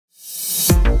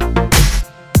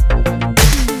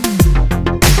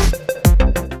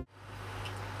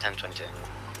10:22.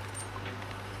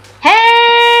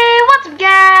 Hey, what's up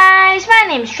guys? My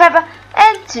name is Trevor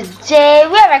and today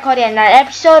we are recording another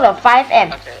episode of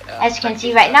FiveM. As you can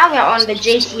see right now we are on the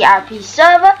JCRP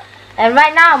server and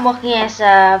right now I'm working as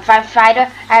a firefighter.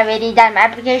 I already done my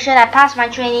application. I passed my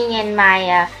training in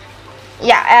my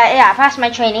I passed my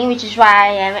training, which is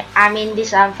why I'm in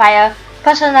this fire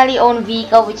personally owned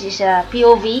vehicle, which is a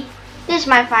POV. This is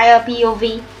my fire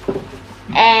POV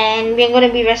and we're going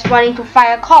to be responding to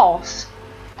fire calls.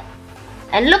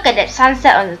 And look at that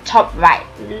sunset on the top right.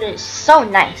 It looks so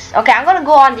nice. Okay, I'm gonna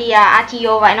go on the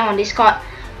RTO right now on Discord,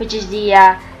 which is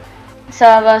the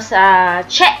server's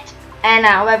chat and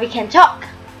where we can talk.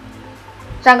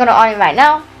 So I'm gonna on it right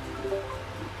now.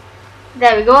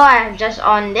 There we go. I have just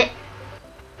on it.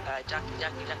 Jackie.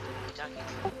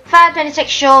 526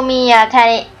 show me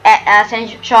 10 at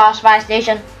Central Fire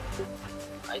Station.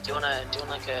 Do you want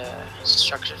like a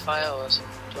structured fire, or do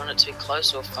you want it to be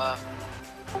close or far?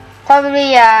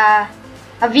 Probably a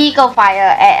vehicle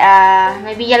fire at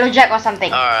maybe Yellow Jack or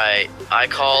something. Alright, I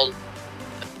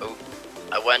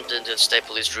went into the state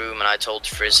police room and I told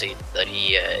Frizzy that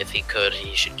he, if he could,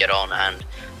 he should get on and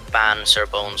ban Sir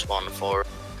Bones 1 for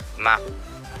map.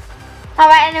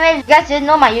 Alright, anyway, if you guys didn't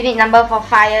know, my unit number for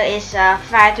fire is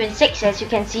 526, as you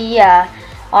can see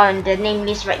on the name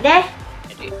list right there.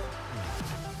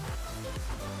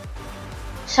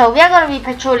 So we are going to be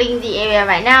patrolling the area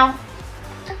right now.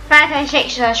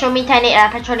 526, show me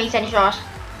 10-8 patrolling Centrals.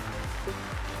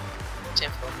 10-4.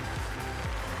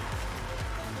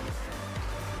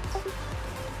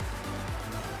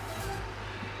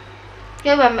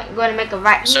 Okay, we're going to make a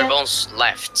right here. Sir Bones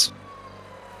left.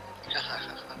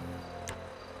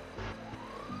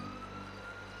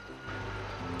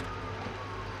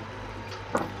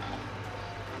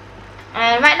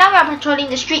 And right now we are patrolling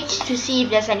the streets to see if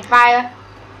there's any fire.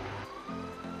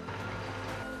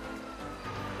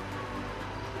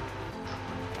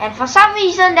 And for some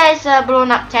reason there's a blown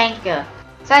up tanker.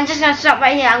 So I'm just gonna stop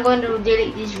right here. I'm going to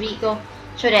delete this vehicle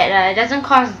so that it doesn't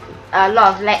cause a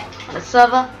lot of lag on the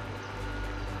server.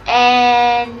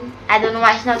 And I don't know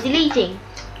why it's not deleting.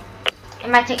 It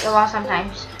might take a while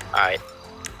sometimes. Alright,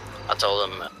 I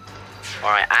told him, or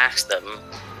I asked them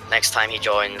next time he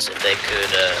joins if they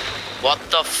could, what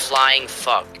the flying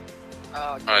fuck?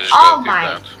 Oh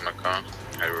my. car.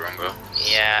 Everyone go.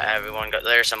 Yeah, everyone got,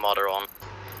 there's a modder on.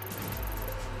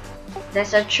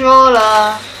 There's a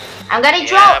troller. I'm getting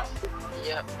trolled.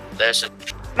 Yep. There's a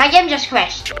My game just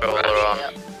crashed. troller on.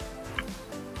 Yep.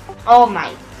 Oh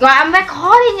my god, I'm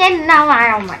recording it now.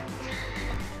 Oh my.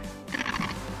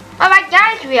 Alright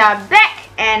guys, we are back,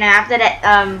 and after that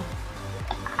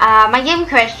my game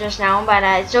crashed just now, but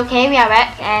it's okay, we are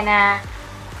back, and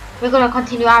we're gonna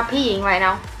continue RPing right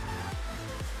now.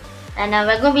 And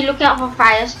we're gonna be looking out for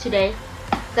fires today,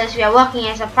 because we are working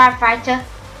as a firefighter.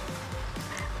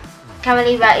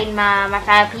 Currently we're in my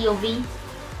fire POV.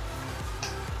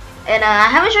 And I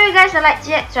haven't shown you guys the lights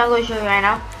yet, so I'm going to show you right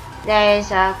now. There is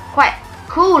a quite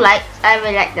cool light. I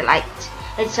really like the light.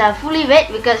 It's fully red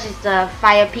because it's a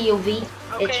fire POV.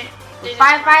 Okay. It's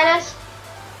firefighters.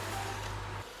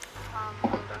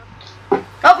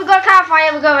 Oh, we got a car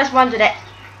fire. We're going to respond to that.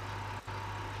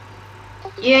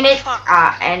 Units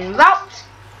are en route.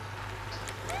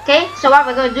 Okay, so what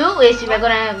we're going to do is we're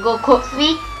going to go code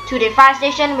 3 to the fire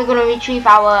station. We're going to retrieve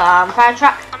our fire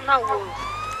truck. I'm not Wolf.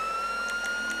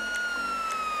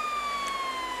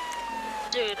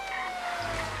 Dude.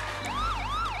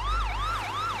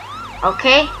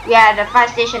 Okay, we are at the fire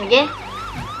station again.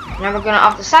 Now we're gonna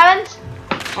off the sirens,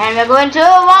 and we're going to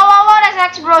whoa, there's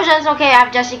explosions. Okay,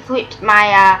 I've just equipped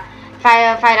my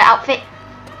firefighter outfit.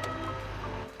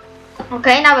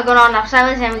 Okay, now we're gonna on our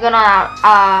sirens, and we're gonna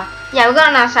we're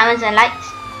gonna on our sirens and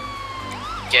lights.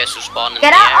 Guess who's spawning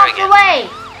Get in the out air of the again? way!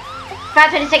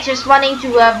 526 responding to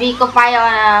a vehicle fire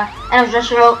on end of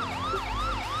Joshua Road.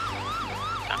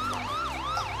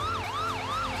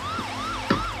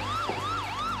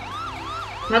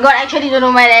 Oh my god, I actually don't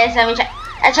know where it is. Let me check.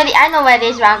 Actually, I know where it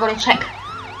is, but I'm gonna check.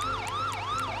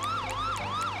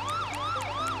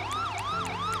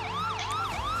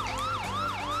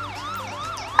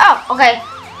 Oh, okay.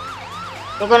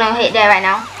 We're gonna hit there right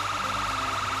now.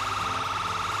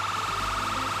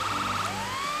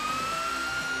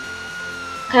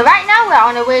 Okay, right now we're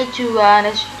on the way to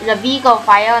the vehicle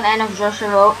fire on the end of Joshua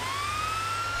Road.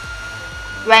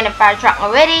 We're in the fire truck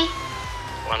already.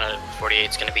 148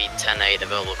 is going to be 10-8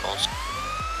 available calls.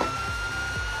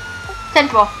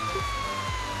 10-4.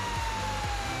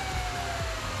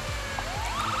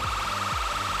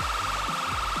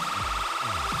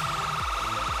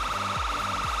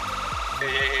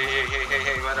 Hey,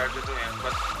 hey, what are you doing?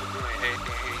 What are you doing? Hey.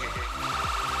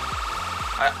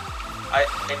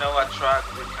 I know a track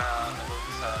we can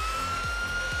use.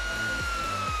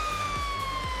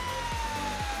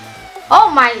 Oh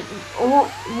my,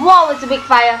 whoa, it's a big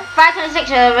fire. 526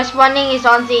 responding is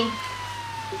on scene.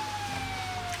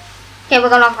 Okay, we're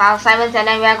gonna file silence and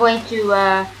then we're going to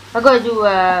we're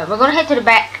gonna head to the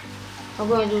back. We're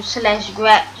going to do /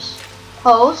 grabs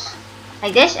hose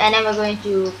like this, and then we're going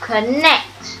to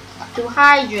connect to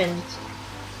hydrant.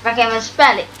 If I can even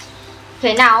spell it.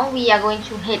 Okay, now we are going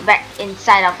to head back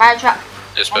inside our fire truck.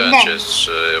 Dispatch is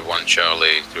 1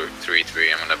 Charlie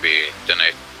 33. I'm gonna be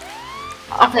donate.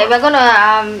 Okay, we're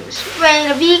gonna spray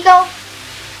the vehicle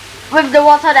with the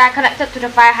water that are connected to the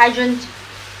fire hydrant.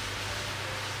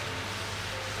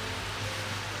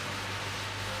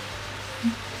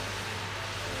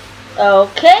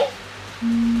 Okay,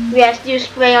 we are still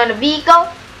spraying on the vehicle.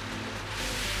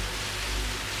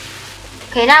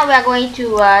 Okay, now we are going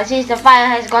to, since the fire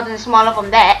has gotten smaller from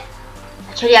that,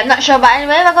 actually I'm not sure, but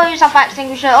anyway, we're going to use our fire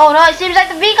extinguisher. Oh no, it seems like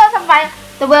the vehicle's on fire.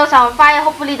 The wheels are on fire.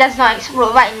 Hopefully it does not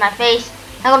explode right in my face.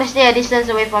 I'm going to stay a distance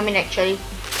away from it actually.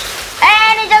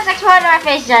 And it just exploded in my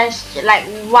face, just like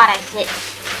what I said.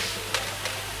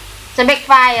 It's a big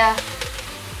fire.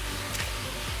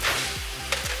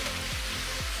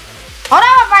 Oh no,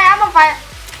 I'm on fire.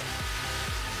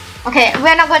 Okay,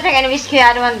 we're not going to take any risk here.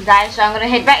 I don't want to die, so I'm going to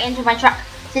head back into my truck.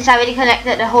 Since I already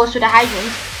connected the hose to the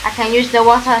hydrant, I can use the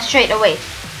water straight away.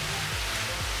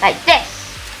 Like this.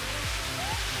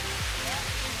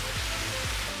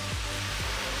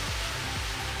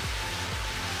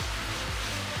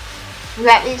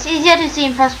 Right, it's easier to see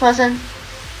in first person.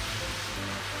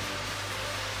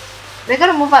 We're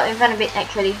going to move up in front of it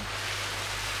actually.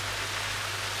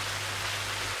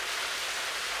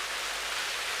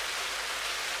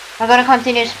 I'm gonna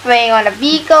continue spraying on the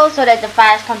vehicle so that the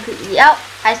fire is completely out.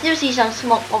 I still see some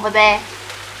smoke over there.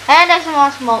 And there's more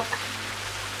smoke.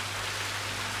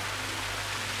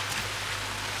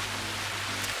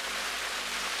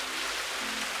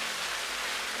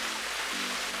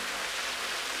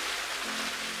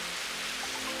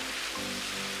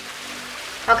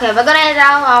 Okay, we're gonna head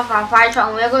out of our fire truck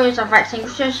and we're gonna use our fire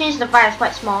extinguisher since the fire is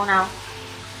quite small now.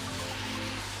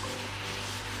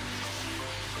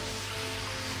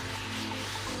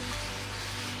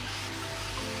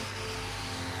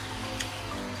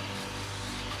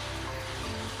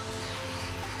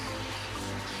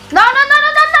 No.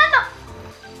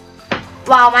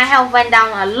 Wow, my health went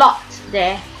down a lot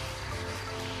there.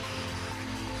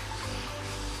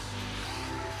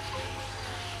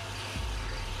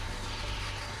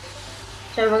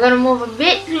 So we're gonna move a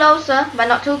bit closer, but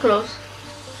not too close.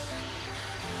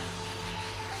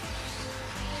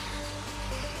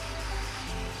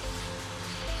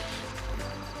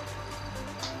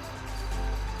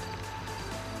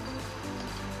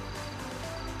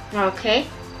 Okay.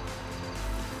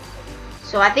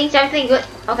 So I think everything good.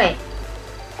 Okay.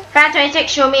 526,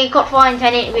 show me code 4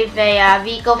 intended with a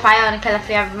vehicle fire on the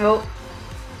California road.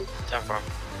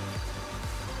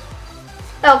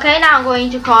 Okay, now I'm going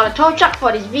to call a tow truck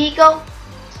for this vehicle.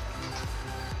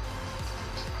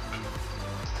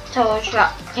 Tow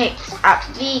truck picks up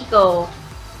vehicle.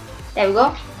 There we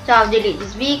go. So I'll delete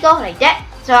this vehicle like that.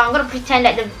 So I'm going to pretend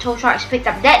that the tow truck has picked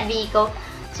up that vehicle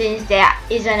since there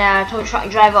isn't a tow truck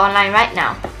driver online right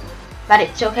now. But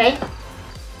it's okay.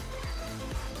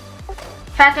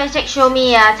 526, show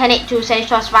me 1082 Sandy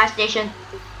Shores Fire Station.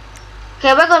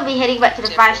 Okay, we're going to be heading back to the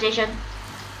fire station.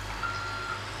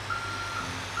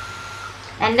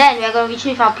 And then we're going to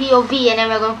retrieve our POV and then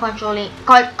we're going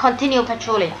to continue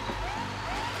patrolling.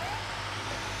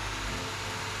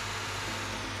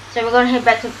 So we're going to head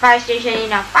back to the fire station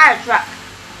in our fire truck.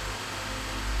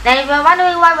 Then if you're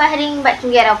wondering why we're heading back to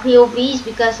get our POVs,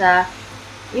 because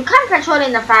you can't patrol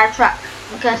in the fire truck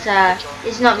because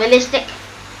it's not realistic.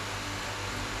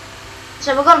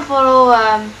 So we're going to follow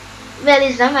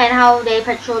realism and how they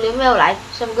patrol in real life.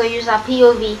 So we're going to use our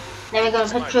POV. Then we're going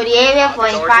to patrol the area for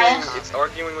any fires. It's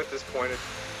arguing with this point.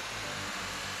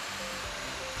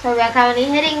 So we are currently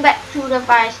heading back to the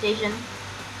fire station.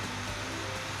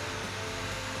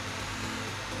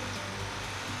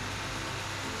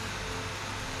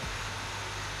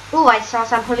 Ooh, I saw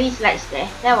some police lights there.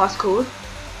 That was cool.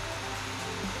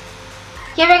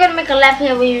 Okay, we're gonna make a left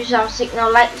here. We use our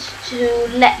signal lights to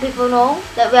let people know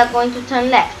that we are going to turn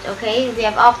left. Okay, we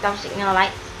have off our signal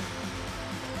lights.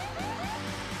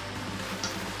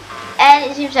 And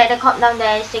it seems like the cop down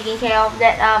there is taking care of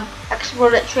that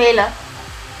exploded trailer.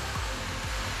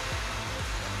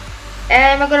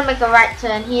 And we're gonna make a right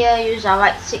turn here. Use our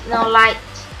right signal light.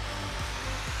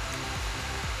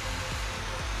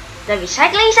 the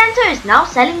recycling center is now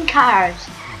selling cars.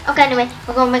 Okay, anyway,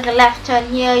 we're gonna make a left turn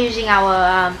here using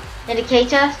our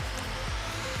indicators.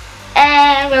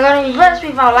 And we're gonna reverse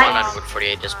with our lights.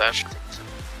 148 dispatch.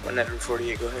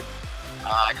 148, go ahead.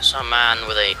 I just saw a man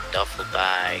with a duffel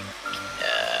bag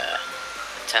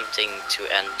attempting to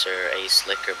enter a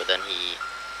slicker, but then he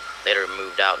later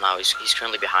moved out. Now he's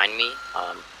currently behind me.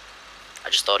 I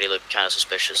just thought he looked kind of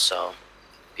suspicious, so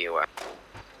be aware.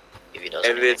 If he does.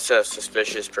 If it's a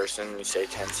suspicious person, we say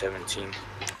 1017.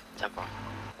 10-4.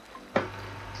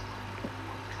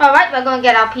 Alright, we're gonna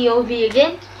get our POV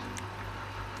again.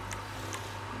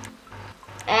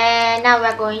 And now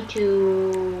we're going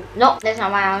to... Nope, that's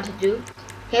not what I want to do.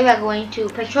 Okay, we're going to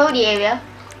patrol the area.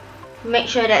 Make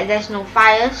sure that there's no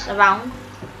fires around.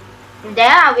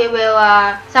 There, we will,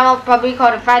 someone will probably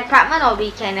call the fire department, or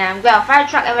we can grab a fire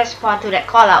truck and respond to that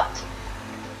call out.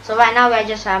 So right now we're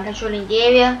just patrolling the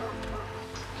area.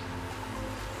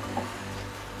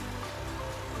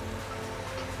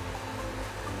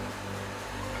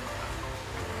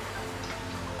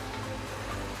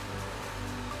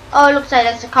 Oh, it looks like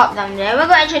there's a cop down there.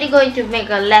 We're actually going to make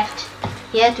a left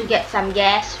here to get some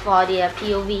gas for the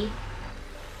POV.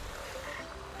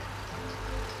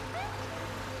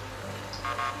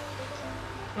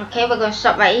 Okay, we're going to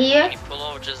stop right here. Can you pull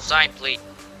over to the side, please?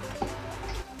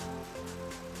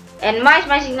 And my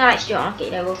signal light still on. Okay,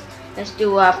 there we go. Let's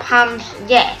do pumps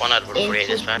gas. 148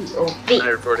 dispatch.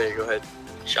 148, go ahead.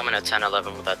 Show me a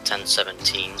 1011 with that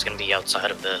 1017. It's gonna be outside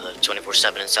of the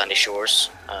 24/7 in Sandy Shores,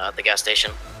 at the gas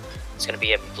station. It's gonna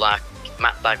be a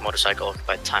matte black motorcycle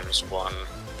occupied ×1.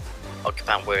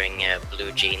 Occupant wearing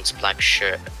blue jeans, black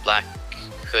shirt, black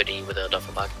hoodie with a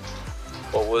duffel bag.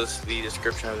 What was the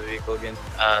description of the vehicle again?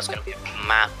 It's gonna be a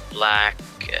matte black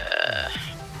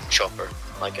chopper,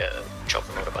 like a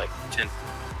chopper motorbike. 10.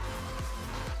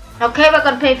 Okay, we're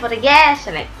gonna pay for the gas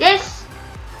like this,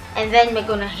 and then we're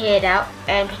gonna head out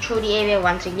and patrol the area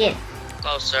once again.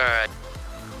 Closer.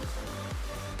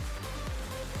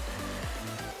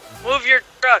 Move your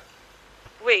truck.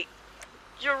 Wait,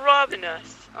 you're robbing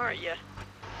us, aren't you?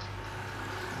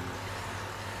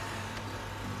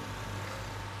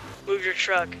 Move your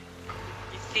truck,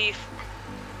 you thief.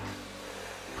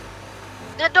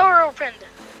 The door opened.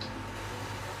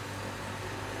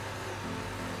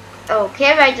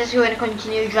 Okay, we're just going to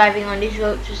continue driving on this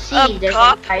road to see if there's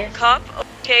any fires. Cop,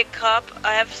 okay, cop,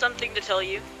 I have something to tell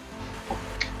you.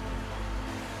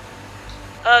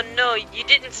 No, you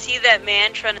didn't see that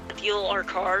man trying to steal our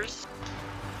cars?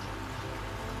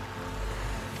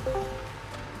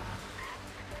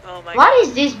 Oh my God. What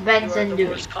is this You are Benson the doing?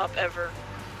 worst cop ever.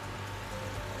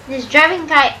 He's driving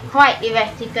quite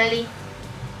erratically.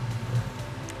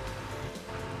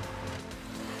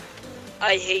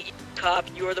 I hate you, cop.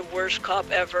 You are the worst cop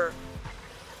ever.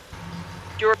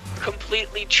 You're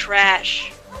completely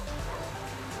trash.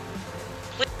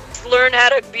 Please learn how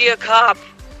to be a cop.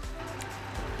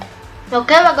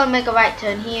 Okay, we're gonna make a right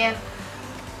turn here.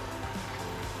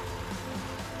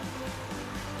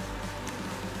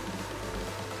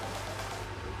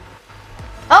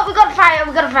 Oh, we got a fire,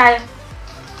 we got a fire.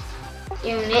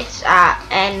 Units are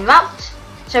en route.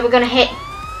 So we're gonna head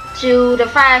to the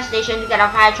fire station to get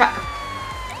our fire truck.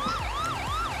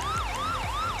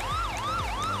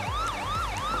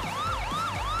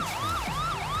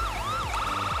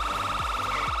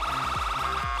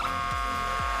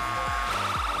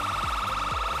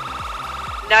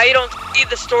 Now you don't see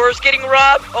the stores getting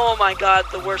robbed? Oh my God,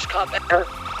 the worst cop ever.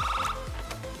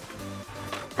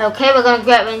 Okay, we're gonna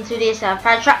grab into this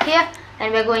fire truck here,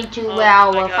 and we're going to wear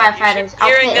our firefighters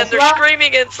outfit as they're well.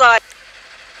 screaming inside.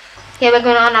 Okay, we're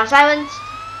gonna on our sirens.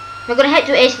 We're gonna head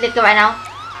to A Slicker right now.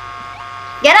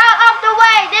 Get out of the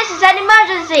way! This is an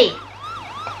emergency!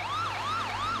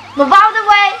 Move out of the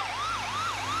way!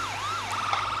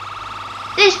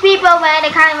 These people, man, they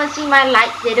can't even see my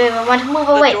lights. They don't even want to move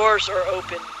away. The doors are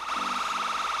open.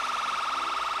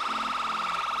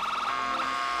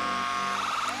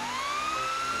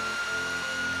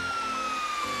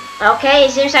 Okay,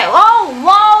 it seems like,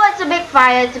 whoa, it's a big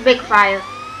fire, it's a big fire.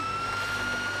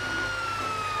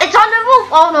 It's on the roof.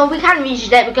 Oh no, we can't reach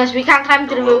that because we can't climb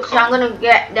to the roof, so I'm gonna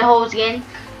get the hose again.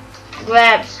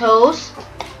 Grab hose.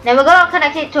 Then we're gonna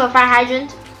connect it to a fire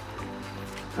hydrant.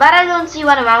 But I don't see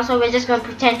one around, so we're just gonna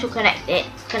pretend to connect it.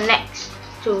 Connect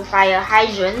to fire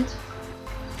hydrant.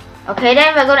 Okay,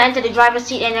 then we're gonna enter the driver's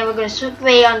seat, and then we're gonna swoop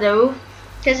away on the roof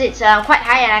because it's quite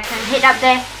high and I can hit up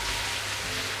there.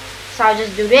 So I'll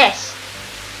just do this.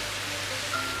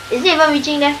 Is it even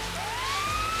reaching there?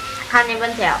 I can't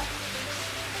even tell.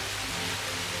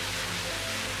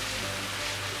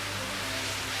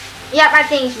 Yep, I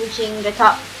think it's reaching the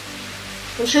top.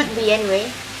 We should be anyway.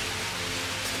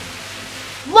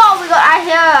 Whoa, I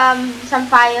hear some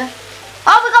fire.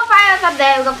 Oh, we got fires up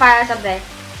there. We got fires up there.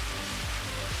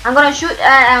 I'm gonna shoot.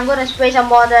 I'm gonna spray some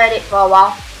water at it for a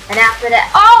while, and after that,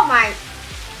 oh my.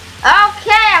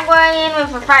 Okay, I'm going in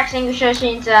with a fire extinguisher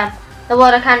since the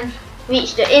water can't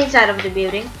reach the inside of the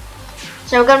building.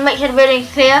 So we're gonna make sure the building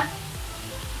is clear.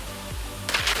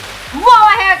 Whoa,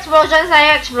 I hear explosions. I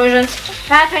hear explosions.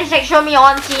 26, show me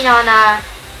on scene on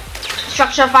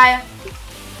structure fire.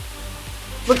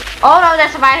 Oh no,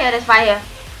 there's a fire here. There's fire here.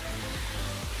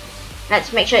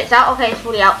 Let's make sure it's out. Okay, it's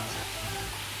fully out.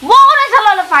 Whoa, there's a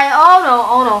lot of fire. Oh no,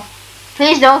 oh no.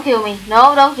 Please don't kill me.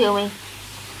 No, don't kill me.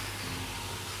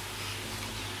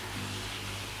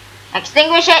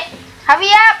 Extinguish it. Hurry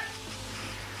up.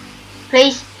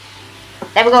 Please.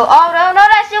 There we go. Oh no, no,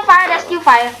 there's still fire. There's still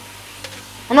fire.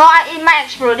 No, it might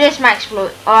explode. This might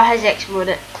explode. Or has it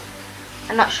exploded?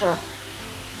 I'm not sure.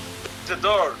 The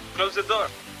door. Close the door.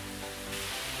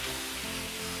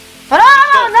 Oh,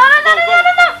 no.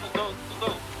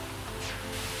 Go.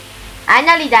 I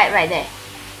nearly died right there.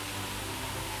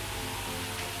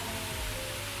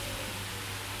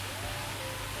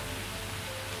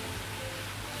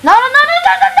 No.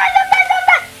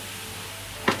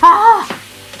 Ah!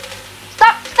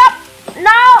 Stop!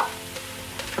 No!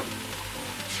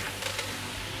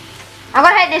 I'm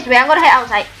gonna head this way. I'm gonna head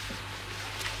outside.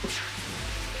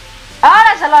 Oh,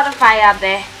 there's a lot of fire up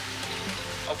there.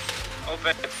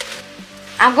 Open.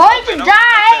 I'm going to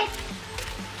die.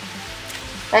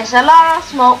 There's a lot of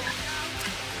smoke.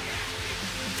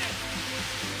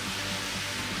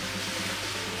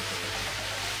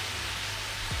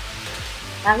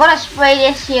 I'm gonna spray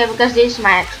this here because this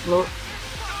might explode.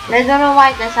 I don't know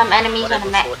why there's some enemies on the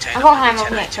map. I'm gonna climb over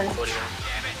here actually.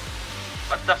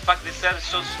 What the fuck? This is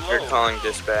so slow. You're calling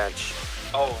dispatch.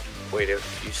 Oh. Wait a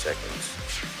few seconds.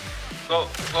 Go.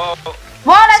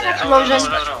 Whoa, that's explosion.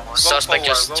 No. Suspect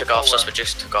just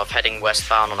took off, heading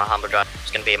westbound on a Humber Drive.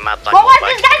 It's gonna be a mad black. What was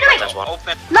this guy doing?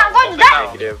 Open. No, I'm going to die.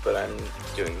 Negative, but I'm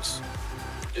doing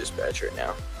dispatch right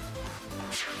now.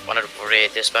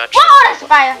 148 dispatch. Whoa, that's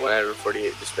fire.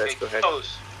 148 dispatch, go ahead.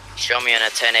 Show me on a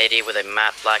 1080 with a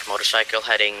matte black motorcycle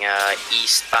heading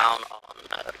eastbound on.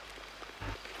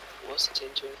 What's the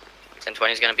 1020?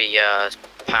 1020 is gonna be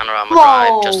Panorama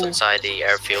Drive, just inside the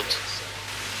airfield.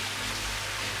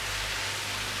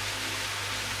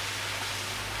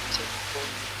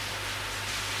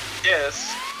 Yes.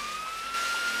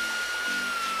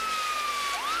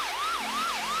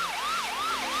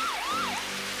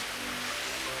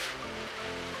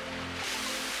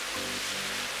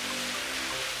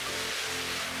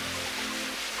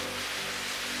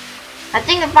 I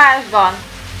think the fire's gone.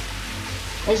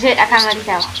 Is it? I can't really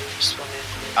tell.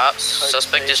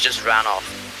 Suspect just ran off.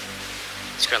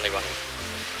 He's currently running.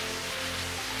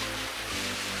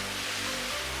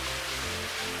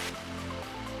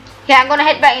 Okay, I'm gonna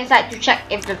head back inside to check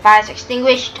if the fire is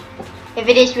extinguished. If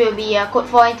it is, we'll be code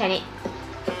 4 and 10.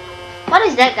 What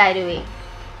is that guy doing?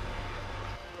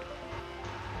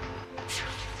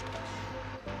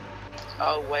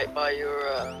 I'll wait by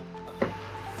your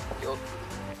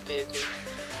vehicle.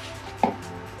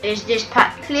 Is this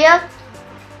part clear?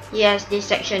 Yes, this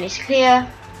section is clear.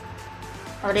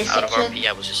 Oh, this Out section. of RP,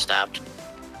 I was just stabbed.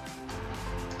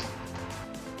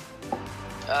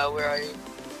 Where are you?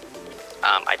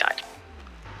 I died.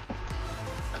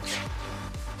 Okay.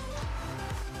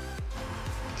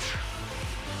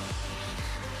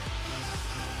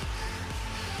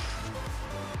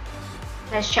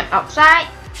 Let's check outside.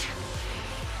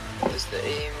 Because the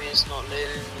aim is not needed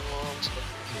anymore. I'm so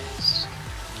confused.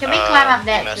 Can we climb up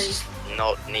there, EMS please? is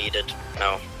not needed.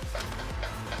 No.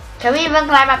 Can we even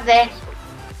climb up there?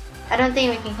 I don't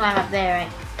think we can climb up there,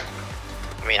 right?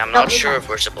 I mean, I'm not sure if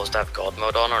we're supposed to have God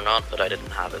mode on or not, but I didn't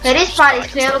have it. Okay, this part is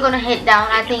clear. We're gonna head down.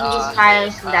 I think this fire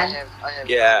is I done. have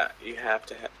Yeah, you have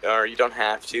to, or you don't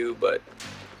have to, but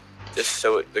just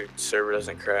so the server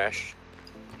doesn't crash.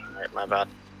 Alright, my bad.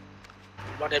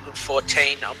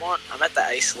 114. I'm at the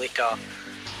Ace Liquor.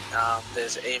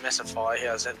 There's EMS and fire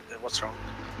here. What's wrong?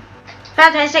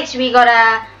 526, we got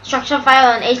a structural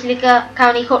fire on Ace Liquor,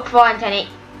 County Code 4 and 10-8.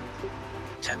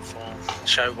 10-4.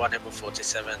 Show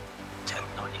 147.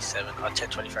 1097 or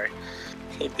 1023.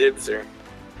 Hey Dibser,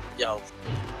 Yo,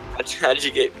 how did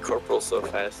you get corporal so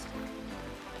fast?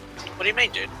 what do you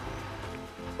mean, dude?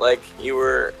 Like you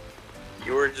were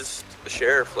just a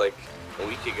sheriff like a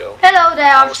week ago. Hello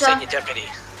there, I was officer. senior deputy,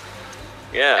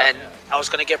 Yeah. and I was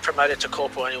gonna get promoted to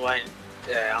corporal anyway.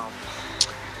 Yeah.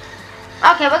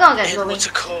 Okay, we're gonna get And going. what's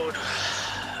it called?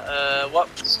 What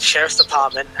sheriff's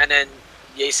department, and then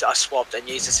I swapped, and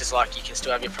Jesus is like, you can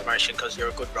still have your promotion because you're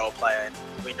a good role player, and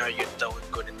we know you're doing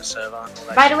good in the server. And all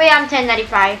that By shit. the way, I'm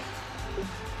 1095.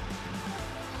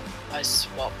 I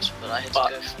swapped, but I had to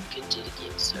go fucking do it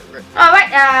again, so rip. Alright,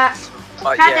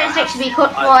 But Cat yeah, 36 to be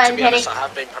code 4 to and be Teddy. honest, I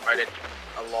have been promoted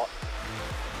a lot.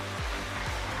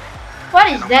 What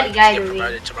is I'm that hoping guy to get doing?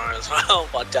 promoted tomorrow as well,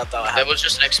 but I doubt that will There happen. was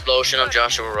just an explosion on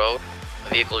Joshua Road. A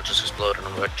vehicle just exploded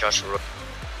on Joshua Road.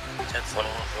 10-4.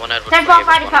 One Edward 10-4 48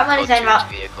 fire was department is en route.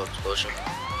 vehicle explosion.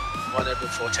 1 Edward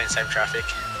 14, same traffic.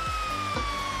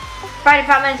 Fire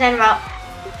department is en route.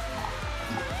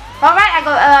 Alright, I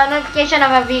got a notification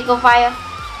of a vehicle fire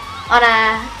on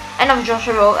end of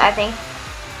Joshua Road, I think.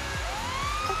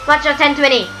 What's your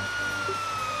 1020?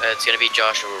 It's gonna be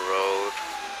Joshua Road.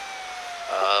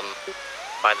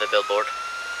 By the billboard.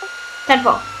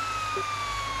 10-4.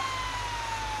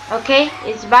 Okay,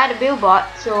 it's by the billboard,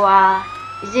 so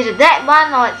is it that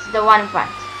one or it's the one in front?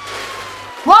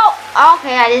 Whoa!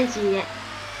 Okay, I didn't see it.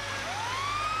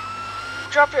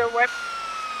 Drop your weapon.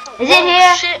 Is it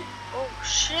here? Shit. Oh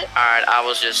shit. Alright, I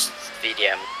was just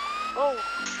VDM. Oh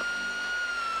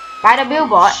By the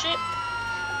billboard. shit.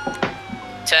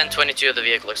 1022 of the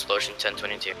vehicle explosion,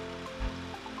 1022.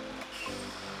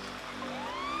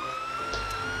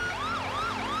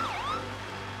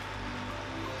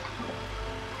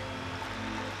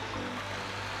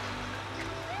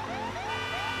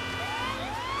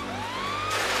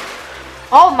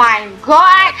 Oh my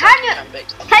god!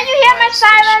 Can you hear my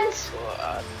sirens?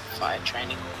 For fire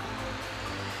training.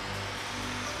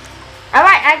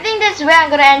 Alright, I think that's where I'm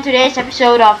gonna end today's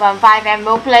episode of FiveM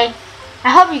Roleplay. I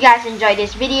hope you guys enjoyed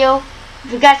this video.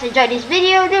 If you guys enjoyed this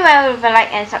video, do remember to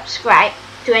like and subscribe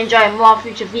to enjoy more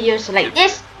future videos like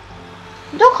this.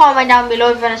 Do comment down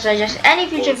below if you want to suggest any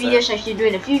future videos I should do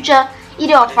in the future,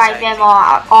 either of FiveM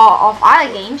or of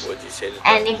other games. What'd you say?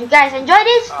 And if you guys enjoy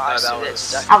this, No, that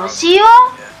was... I will see you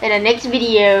all in the next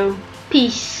video.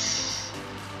 Peace.